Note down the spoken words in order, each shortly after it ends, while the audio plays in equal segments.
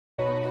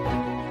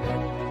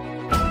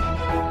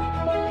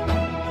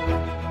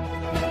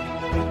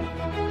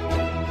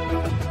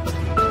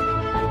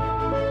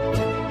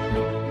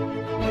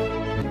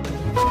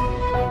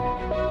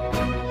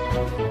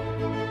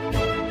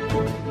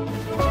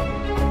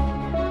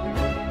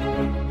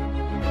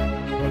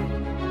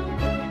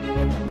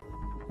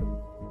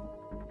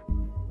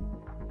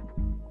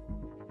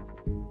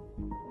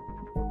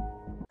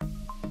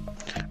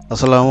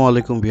আসসালামু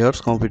আলাইকুম viewers,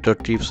 computer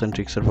tips and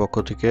ট্রিক্সের পক্ষ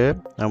থেকে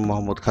আমি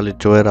মোহাম্মদ খালিদ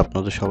জোয়ের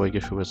আপনাদের সবাইকে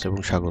শুভেচ্ছা এবং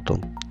স্বাগতম।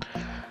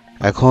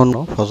 এখন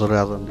ফজরে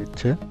আজান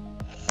দিচ্ছে।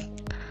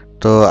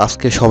 তো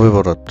আজকে শবে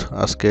বরাত,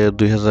 আজকে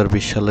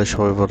 2020 সালের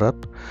শবে বরাত।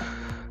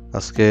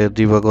 আজকে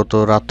দিবাগত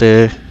রাতে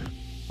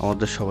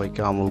আমাদের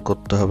সবাইকে আমল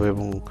করতে হবে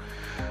এবং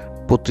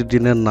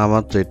প্রতিদিনের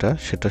নামাজ যেটা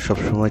সেটা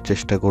সবসময়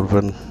চেষ্টা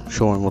করবেন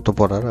সময় মতো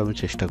পড়ার। আমি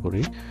চেষ্টা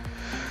করি।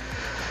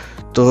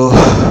 তো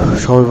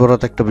শবে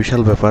বরাত একটা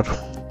বিশাল ব্যাপার।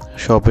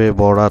 শবে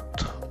বরাত,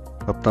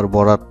 আপনার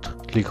বরাত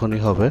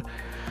লিখনই হবে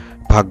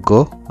ভাগ্য।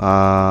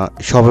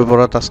 শবে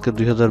বরাত আজকে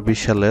 2020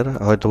 সালের,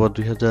 হয়তোবা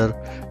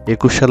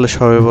 2021 সালের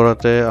শবে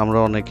বরাতে আমরা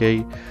অনেকেই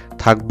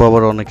থাকবো,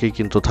 আবার অনেকেই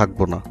কিন্তু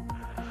থাকবো না।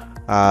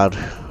 আর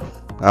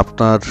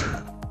আপনার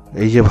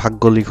এই যে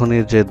ভাগ্য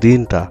লিখনের যে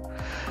দিনটা,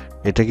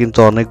 এটা কিন্তু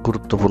অনেক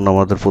গুরুত্বপূর্ণ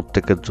আমাদের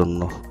প্রত্যেকের জন্য।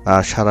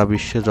 আর সারা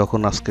বিশ্বে যখন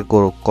আজকে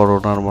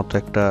করোনার মতো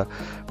একটা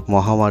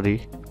মহামারী,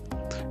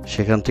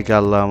 সেখান থেকে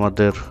আল্লাহ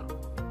আমাদের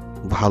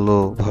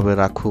ভালোভাবে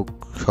রাখুক,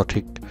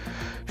 সঠিক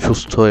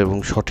সুস্থ এবং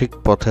সঠিক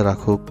পথে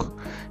রাখুক,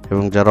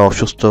 এবং যারা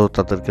অসুস্থ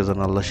তাদেরকে যেন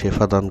আল্লাহ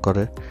শেফা দান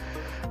করে।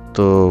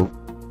 তো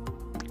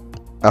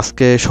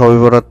আজকে শবে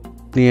বরাত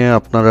নিয়ে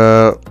আপনারা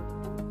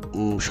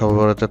শবে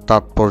বরাতের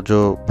তাৎপর্য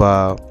বা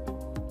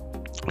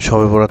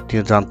শবে বরাত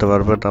নিয়ে জানতে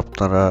পারবেন।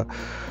 আপনারা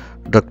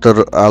ডক্টর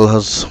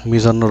আলহাজ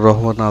মিজানুর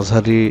রহমান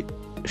আজহারি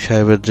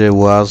সাহেবের যে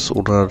ওয়াজ,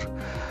 ওনার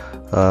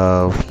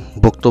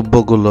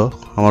বক্তব্যগুলো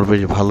আমার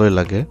বেশ ভালোই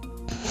লাগে।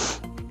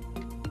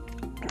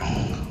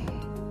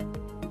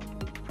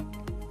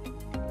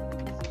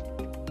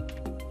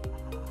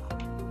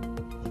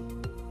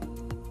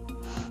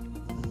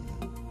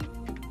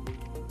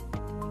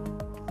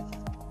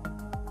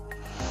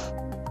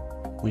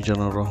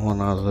 মিজানুর রহমান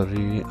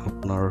আজহারি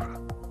আপনার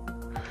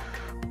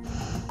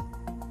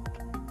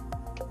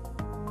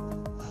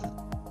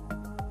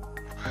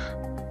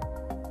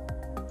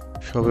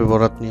শবে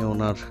বরাত নিয়ে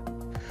ওনার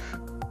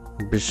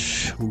বেশ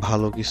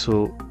ভালো কিছু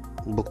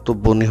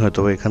বক্তব্য উনি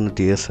হয়তো এখানে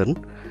দিয়েছেন।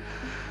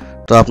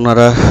 তো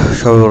আপনারা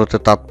শবে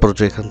বরাতের তাৎপর্য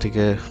এখান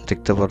থেকে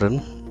দেখতে পারেন।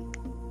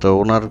 তো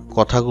ওনার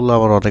কথাগুলো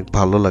আমার অনেক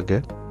ভালো লাগে।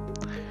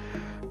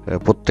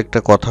 প্রত্যেকটা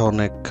কথা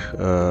অনেক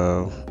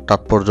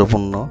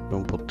তাৎপর্যপূর্ণ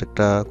এবং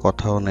প্রত্যেকটা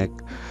কথা অনেক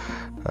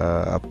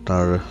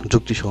আপনার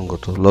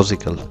যুক্তিসঙ্গত,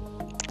 লজিক্যাল।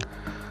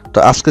 তো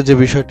আজকে যে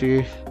বিষয়টি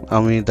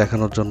আমি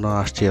দেখানোর জন্য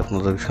আসছি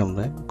আপনাদের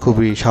সামনে,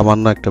 খুবই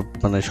সামান্য একটা,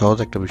 মানে সহজ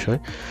একটা বিষয়।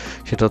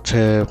 সেটা হচ্ছে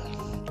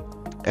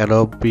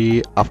অ্যাডোবি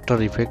আফটার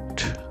ইফেক্ট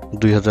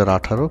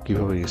 2018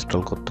 কীভাবে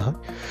ইনস্টল করতে হয়।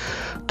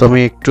 তো আমি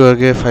একটু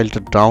আগে ফাইলটা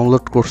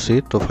ডাউনলোড করছি।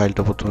 তো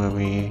ফাইলটা প্রথমে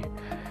আমি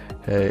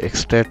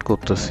এক্সট্র্যাক্ট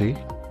করতেছি।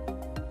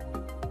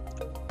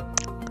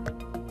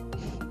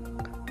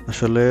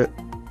 আসলে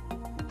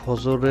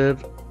ফজরের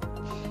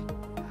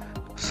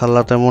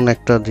সালাত এমন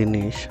একটা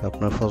জিনিস,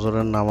 আপনার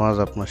ফজরের নামাজ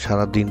আপনার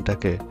সারা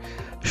দিনটাকে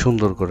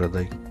সুন্দর করে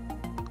দেয়।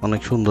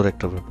 অনেক সুন্দর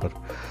একটা ব্যাপার।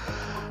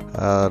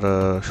 আর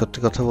সত্যি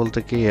কথা বলতে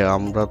কি,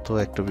 আমরা তো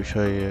একটা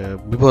বিষয়,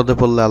 বিপদে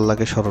পড়লে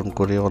আল্লাহকে স্মরণ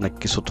করি, অনেক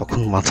কিছু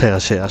তখন মাথায়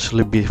আসে।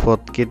 আসলে বিপদ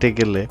কেটে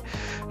গেলে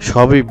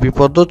সবই,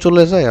 বিপদও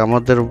চলে যায়,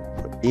 আমাদের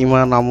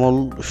ইমান আমল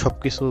সব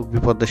কিছু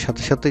বিপদের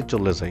সাথে সাথেই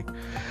চলে যায়।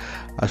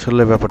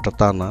 আসলে ব্যাপারটা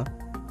তা না।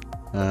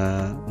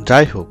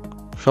 যাই হোক,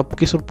 সব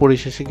কিছুর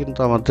পরিশেষে কিন্তু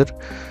আমাদের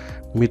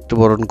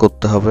মৃত্যুবরণ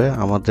করতে হবে,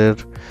 আমাদের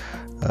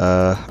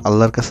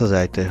আল্লাহর কাছে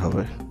যাইতে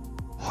হবে।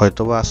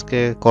 হয়তোবা আজকে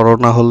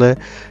করোনা হলে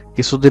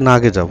কিছুদিন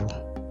আগে যাব,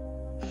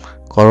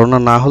 করোনা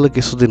না হলে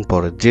কিছুদিন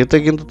পরে যেতে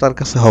কিন্তু তার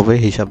কাছে হবে,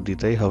 হিসাব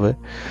দিতেই হবে।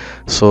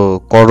 সো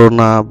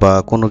করোনা বা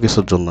কোনো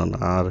কিছুর জন্য না,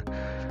 আর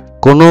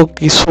কোনো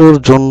কিছুর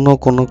জন্য,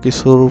 কোনো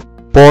কিছুর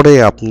পরে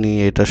আপনি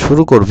এটা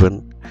শুরু করবেন,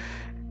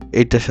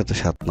 এইটার সাথে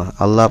সাথ না।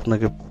 আল্লাহ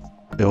আপনাকে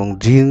এবং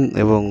জিন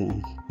এবং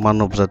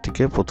মানব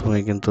জাতিকে প্রথমে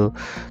কিন্তু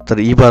তার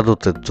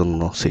ইবাদতের জন্য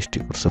সৃষ্টি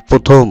করছে,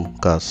 প্রথম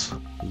কাজ।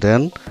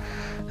 দেন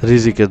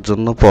রিজিকের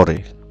জন্য পরে।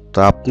 তো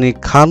আপনি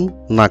খান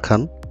না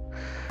খান,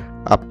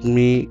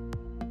 আপনি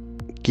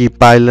কি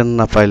পাইলেন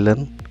না পাইলেন,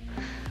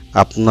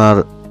 আপনার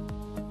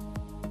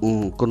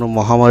কোনো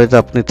মহামারীতে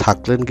আপনি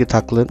থাকলেন কি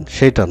থাকলেন,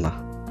 সেটা না।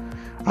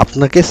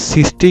 আপনাকে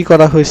সৃষ্টি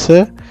করা হয়েছে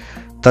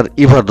তার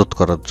ইবাদত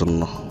করার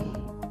জন্য।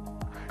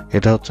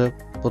 এটা হচ্ছে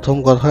প্রথম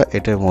কথা,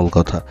 এটাই মূল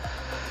কথা।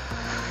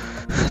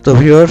 তো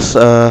ভিউয়ার্স,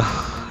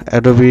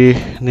 অ্যাডোবি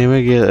নেমে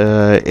গিয়ে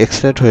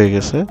এক্সট্রাক্ট হয়ে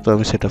গেছে। তো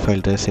আমি সেটা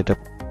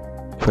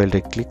ফাইলটা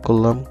ক্লিক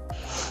করলাম।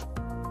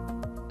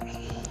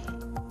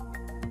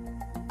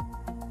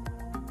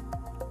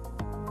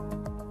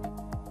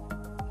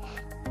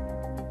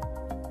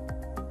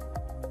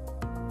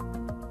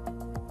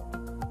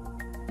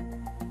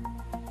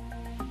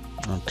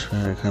 আচ্ছা,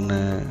 এখানে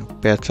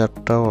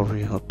প্যাচারটাও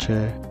আমি হচ্ছে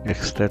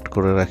এক্সট্রাক্ট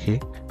করে রাখি।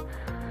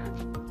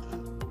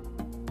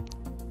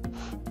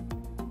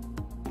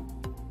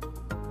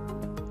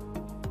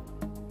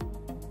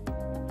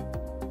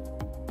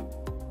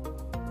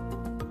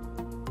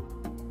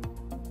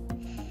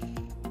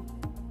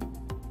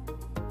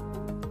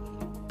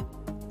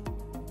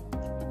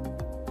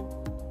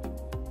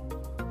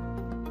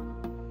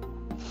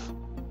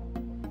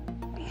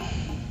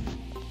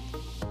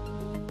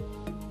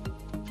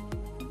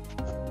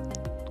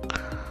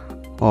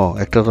 ও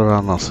একটা তো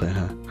রান আছে,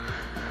 হ্যাঁ।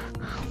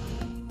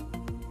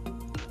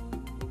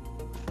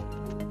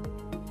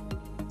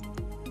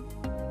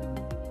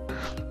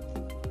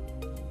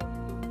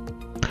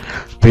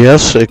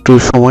 ভিউয়ার্স একটু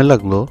সময়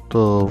লাগলো,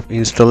 তো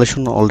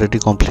ইনস্টলেশন অলরেডি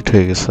কমপ্লিট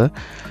হয়ে গেছে।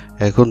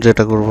 এখন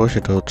যেটা করব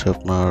সেটা হচ্ছে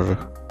আপনার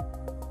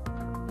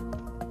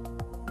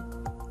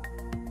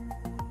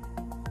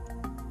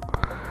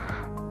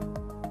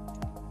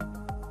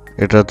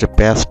এটা যে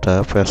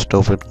প্যাচটা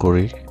ওপেন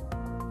করি।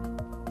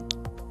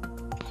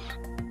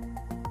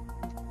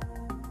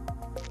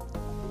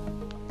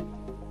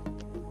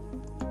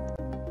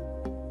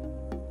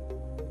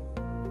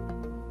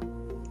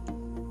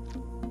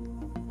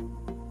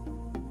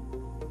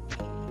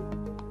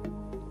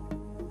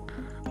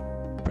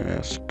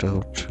 প্যাচটা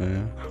হচ্ছে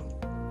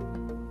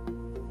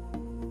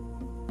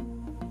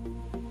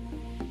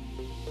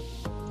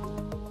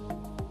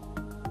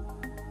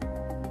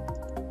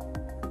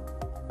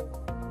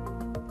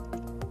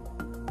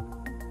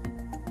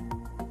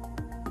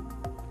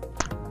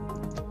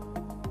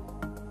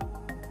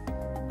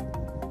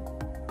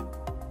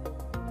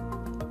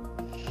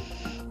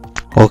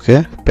ওকে,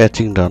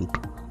 প্যাচিং ডান।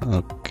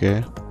 ওকে,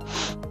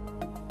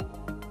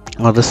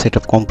 আমাদের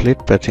সেটআপ কমপ্লিট,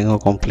 প্যাচিংও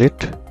কমপ্লিট।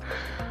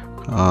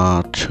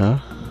 আচ্ছা,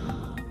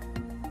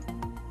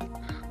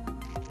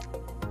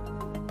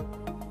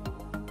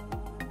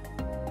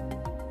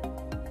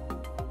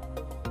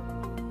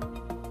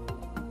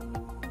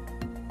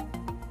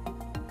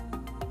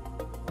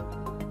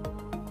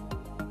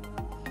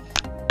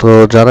 তো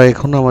যারা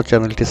এখনো আমার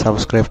চ্যানেলটি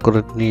সাবস্ক্রাইব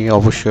করেননি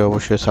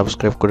অবশ্যই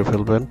সাবস্ক্রাইব করে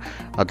ফেলবেন।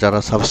 আর যারা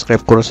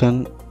সাবস্ক্রাইব করেছেন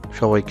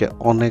সবাইকে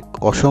অনেক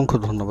অসংখ্য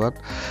ধন্যবাদ।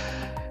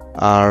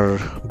 আর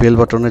বেল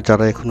বাটনে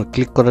যারা এখনো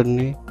ক্লিক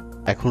করেননি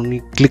এখনই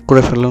ক্লিক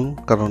করে ফেলুন,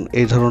 কারণ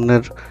এই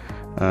ধরনের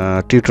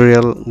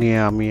টিউটোরিয়াল নিয়ে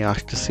আমি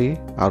আসতেছি,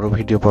 আরও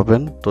ভিডিও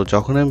পাবেন। তো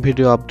যখন আমি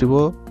ভিডিও আপ দিব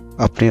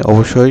আপনি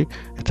অবশ্যই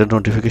এতে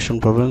নোটিফিকেশন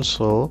পাবেন।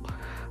 সো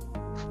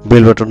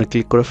বেল বাটনে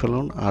ক্লিক করে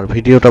ফেলুন। আর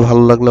ভিডিওটা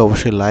ভালো লাগলে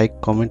অবশ্যই লাইক,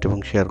 কমেন্ট এবং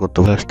শেয়ার করতে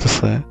ভুলে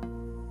আসতেছে।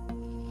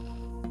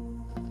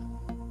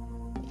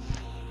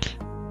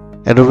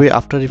 অ্যাডোবি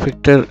আফটার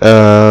ইফেক্টের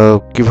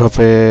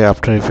কিভাবে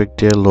আফটার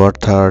ইফেক্টে লোয়ার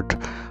থার্ড,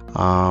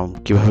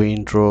 কিভাবে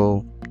ইন্ট্রো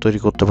তৈরি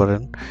করতে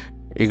পারেন,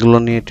 এগুলো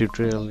নিয়ে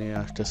টিউটোরিয়াল নিয়ে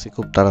আসতেছি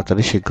খুব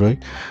তাড়াতাড়ি শীঘ্রই।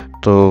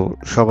 তো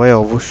সবাই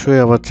অবশ্যই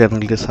আমার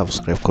চ্যানেলটি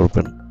সাবস্ক্রাইব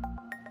করবেন।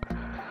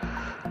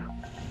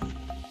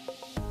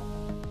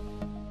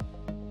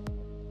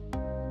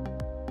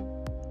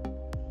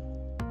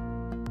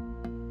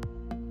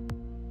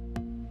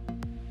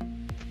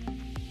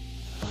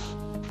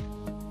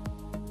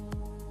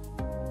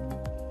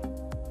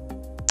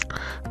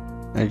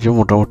 এই যে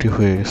মোটামুটি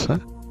হয়ে গেছে।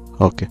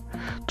 ওকে,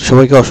 তো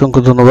সবাইকে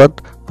অসংখ্য ধন্যবাদ।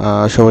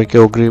 সবাইকে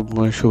অগ্রিম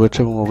শুভেচ্ছা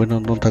এবং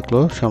অভিনন্দন থাকলো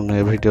সামনে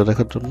ভিডিও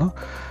দেখার জন্য।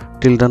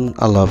 টিল দেন,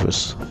 আল্লাহ হাফেজ।